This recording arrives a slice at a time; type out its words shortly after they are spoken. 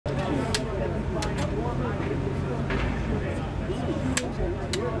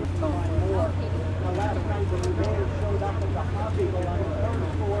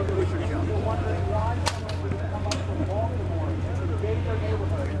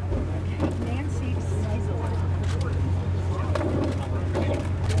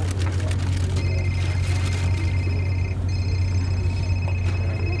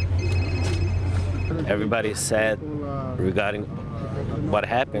everybody's sad regarding what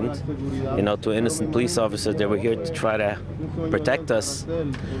happened, you know, to innocent police officers. They were here to try to protect us,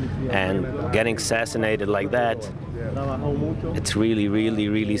 and getting assassinated like that, it's really, really,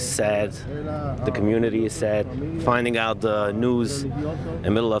 really sad. The community is sad. Finding out the news in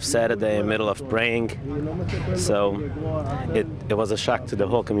the middle of Saturday, in the middle of praying, so it was a shock to the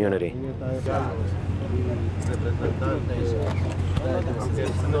whole community.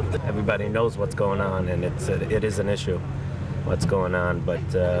 Everybody knows what's going on, and it is an issue, what's going on. But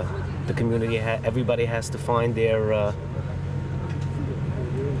the community, everybody has to find their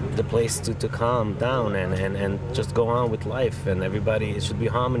the place to calm down and just go on with life. And everybody, it should be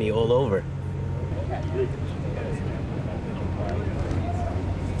harmony all over.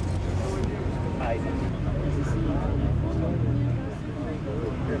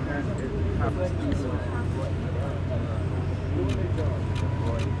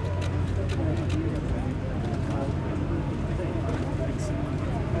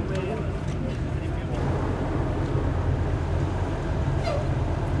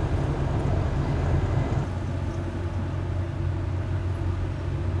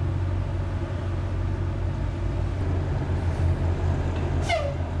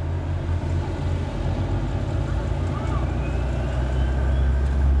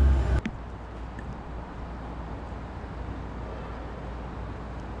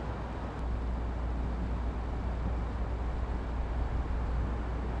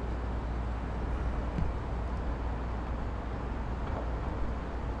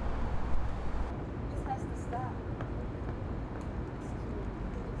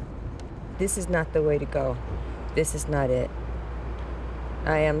 This is not the way to go. This is not it.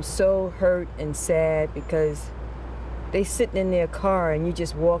 I am so hurt and sad because they sitting in their car and you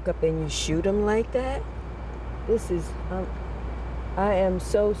just walk up and you shoot them like that. This is, I am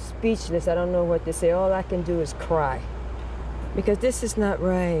so speechless. I don't know what to say. All I can do is cry because this is not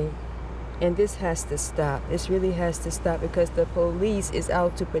right. And this has to stop. This really has to stop because the police is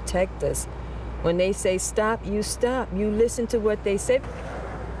out to protect us. When they say stop, you stop. You listen to what they say.